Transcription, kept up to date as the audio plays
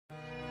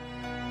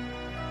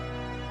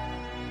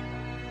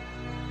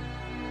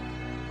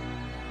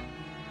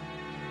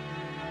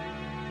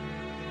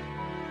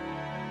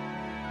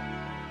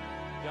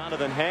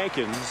Johnathan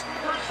Hankins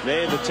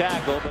made the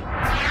tackle. But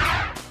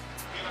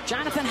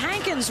Johnathan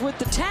Hankins with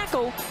the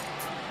tackle,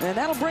 and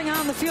that'll bring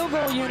on the field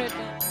goal unit.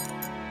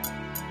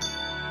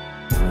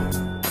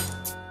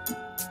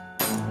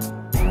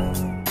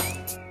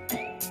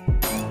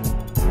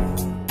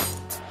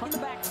 On the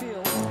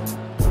backfield,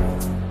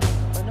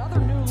 another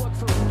new look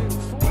for Purdue.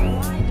 4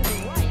 wide to the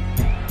right,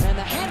 and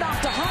the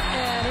handoff to Hunt,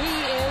 and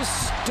he is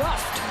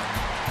stuffed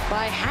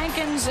by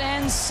Hankins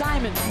and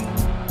Simon.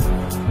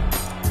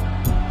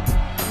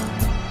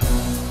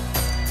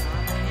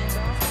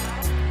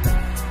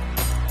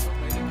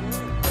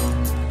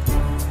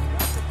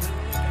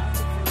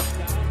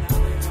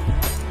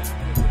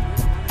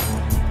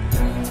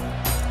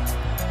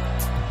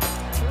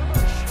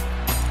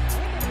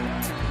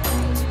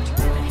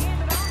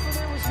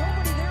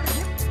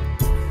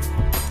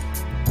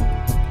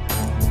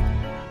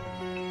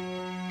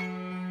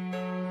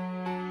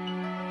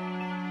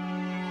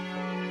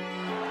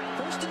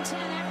 First and 10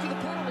 after the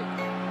penalty.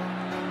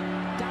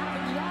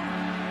 Donovan Young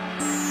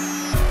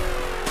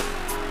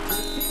to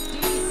the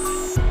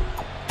 15.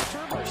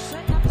 Turbo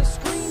setting up the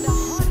screen to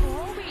Hunt.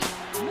 Roby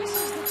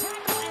misses the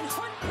tackle, and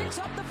Hunt picks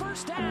up the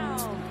first down.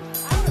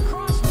 Out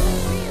across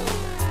midfield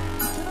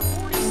to the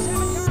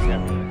 47-yard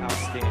line. an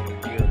outstanding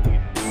year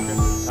leading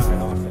Crimson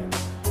Tide offense.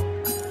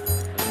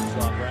 We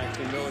saw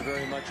Braxton Miller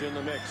very much in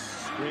the mix.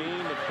 Screen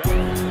to Bell,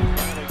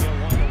 trying to get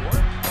one to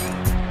work.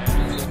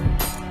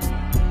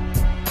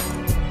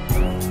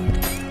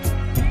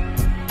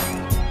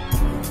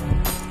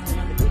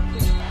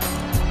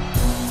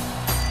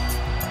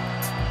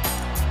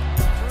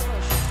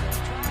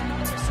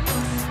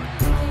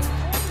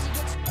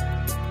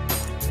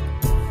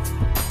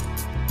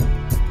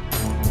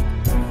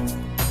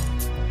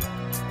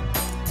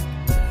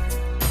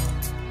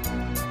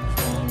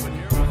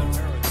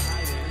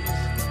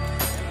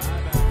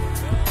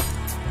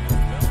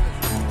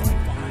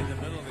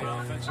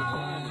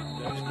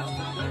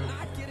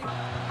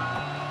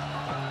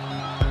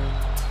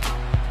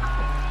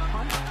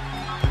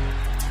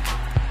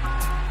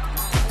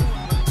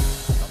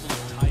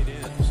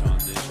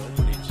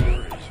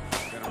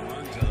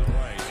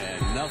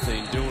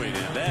 Doing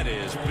it. That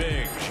is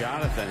big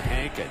Johnathan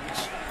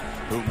Hankins,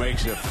 who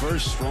makes a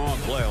first strong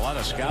play. A lot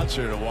of scouts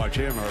here to watch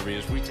him, Herbie,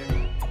 as we take.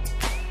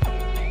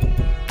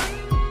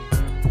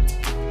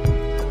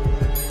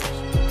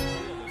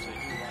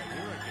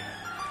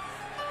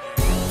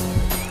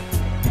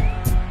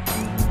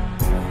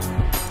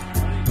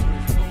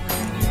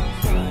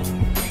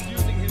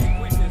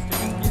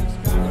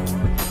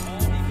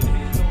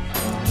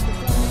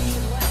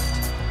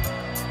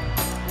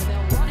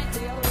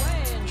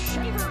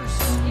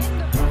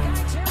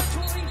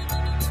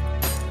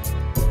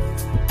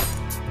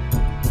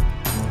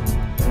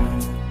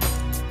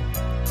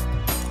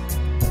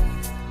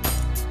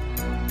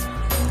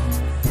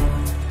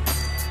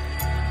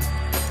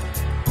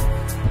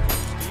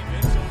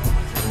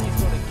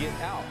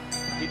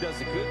 He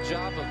does a good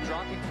job of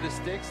dropping to the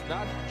sticks,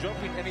 not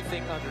jumping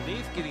anything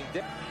underneath, getting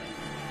down.